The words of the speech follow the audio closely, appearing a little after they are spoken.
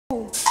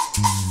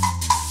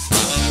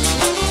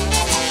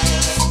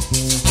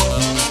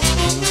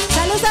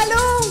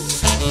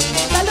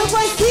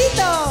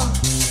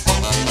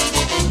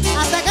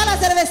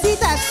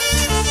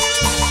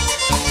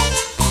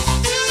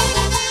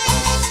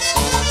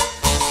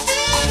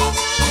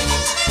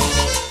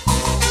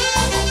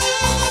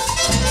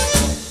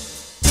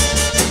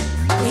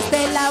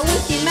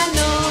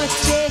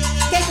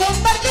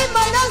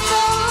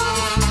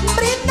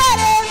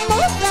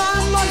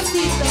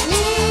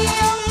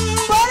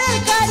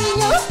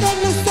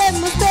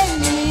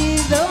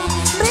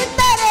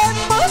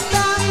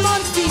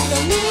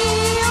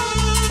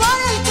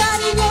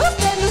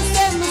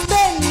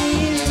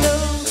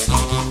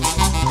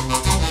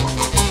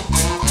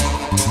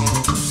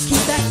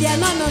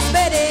nos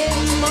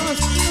veremos,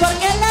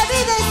 porque la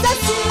vida es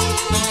así.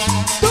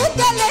 Tú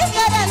te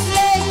alejarás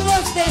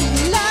lejos de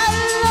mi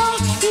lado,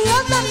 y yo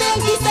también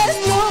quizás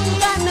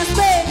nunca nos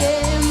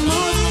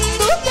veremos.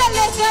 Tú te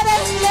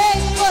alejarás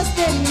lejos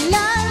de mi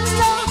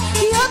lado,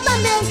 y yo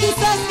también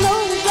quizás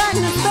nunca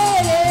nos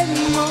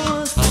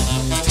veremos.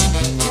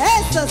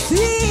 Eso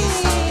sí,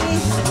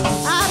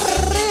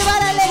 arriba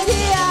la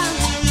alegría,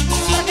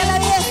 porque la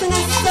vida es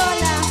una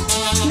sola.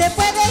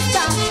 Después de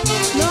esta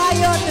no hay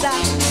otra.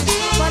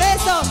 Por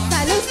eso,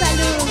 salud,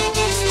 salud.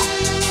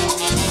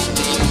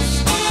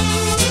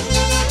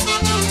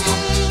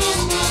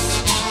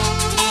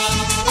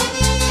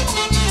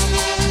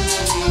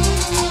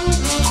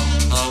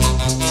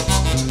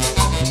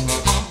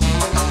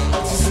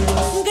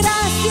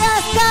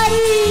 Gracias,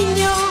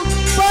 cariño,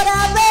 por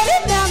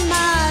haberme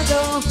amado,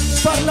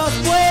 por los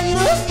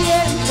buenos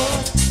tiempos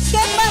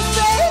que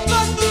pasé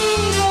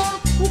contigo.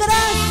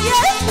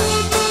 Gracias, mi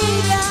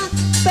vida,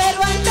 pero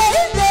antes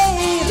de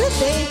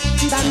irte,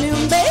 dame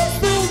un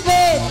beso y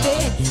vete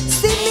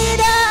sin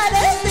mirar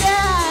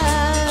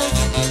atrás.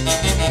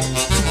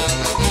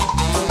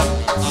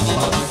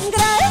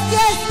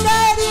 Gracias,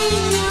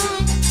 cariño,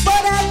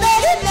 por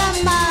haberme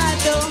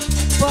amado,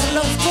 por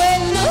los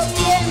buenos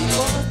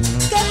tiempos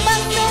que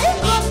pasé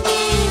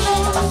contigo.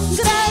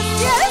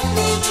 Gracias,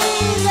 mi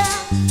vida,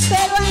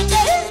 pero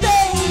antes de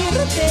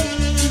irte,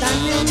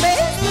 dame un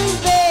beso y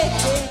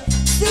vete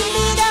sin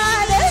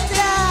mirar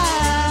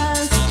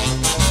atrás.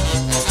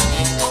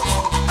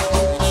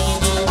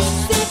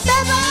 Si te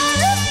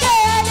vas, ¿qué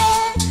haré?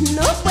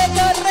 No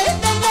puedo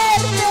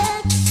retenerte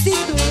si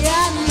tú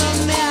ya no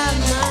me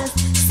amas.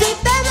 Si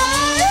te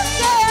vas,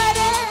 ¿qué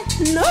haré?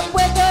 No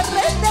puedo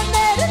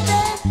retenerte,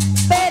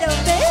 pero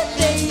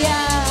vete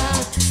ya,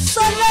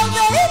 solo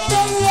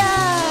vete ya.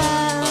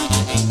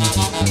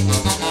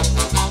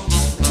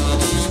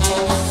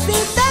 Si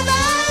te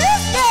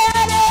vas, ¿qué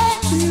haré?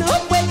 No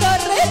puedo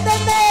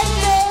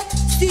retenerte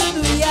si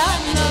tú ya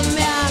no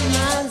me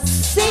amas.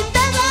 Si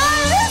te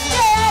vas,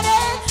 ¿qué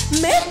haré?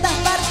 Me estás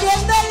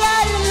partiendo el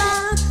alma,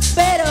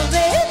 pero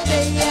vete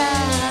ya,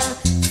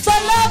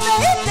 solo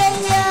vete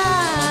ya.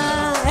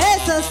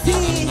 Eso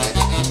sí,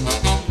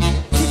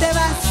 si te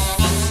vas,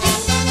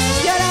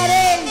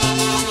 lloraré,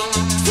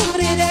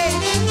 sufriré,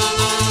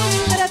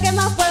 pero ¿qué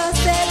más puedo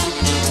hacer?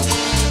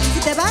 Si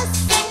te vas,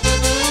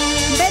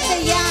 vete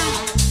ya.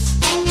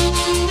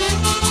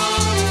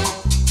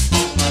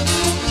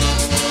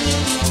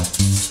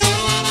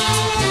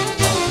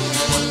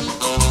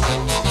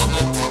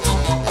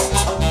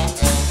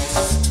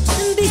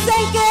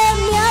 Dicen que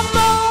mi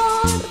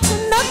amor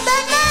no te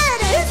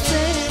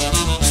merece,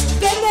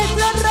 que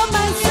nuestro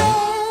romance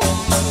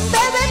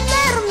debe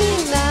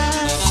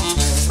terminar.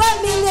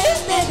 Familia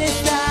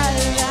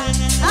interesada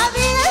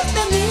habías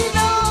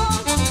tenido,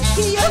 y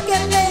yo que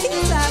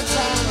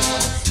pensaba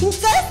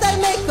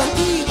casarme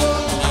contigo.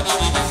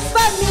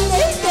 Familia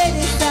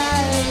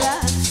interesada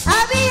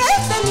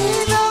habías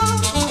tenido,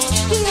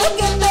 y yo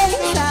que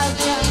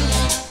pensaba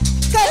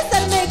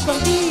casarme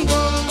contigo.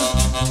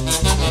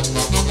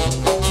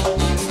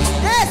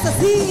 Eso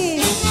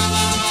sí,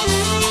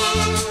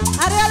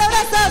 arriba los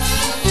brazos,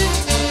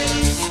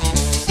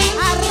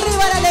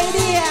 arriba la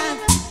alegría.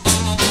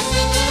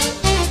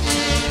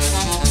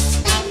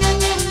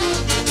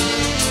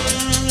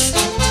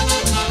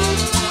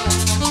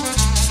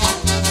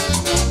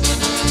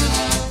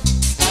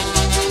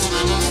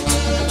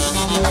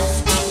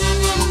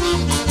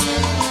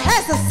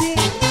 Eso sí,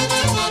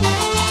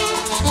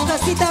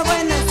 cositas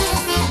buenas,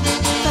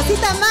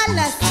 cositas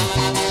malas.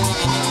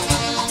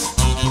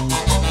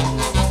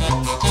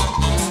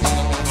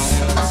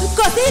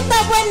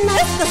 Cositas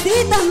buenas,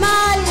 cositas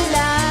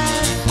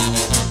malas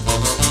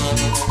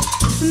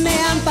me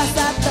han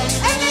pasado.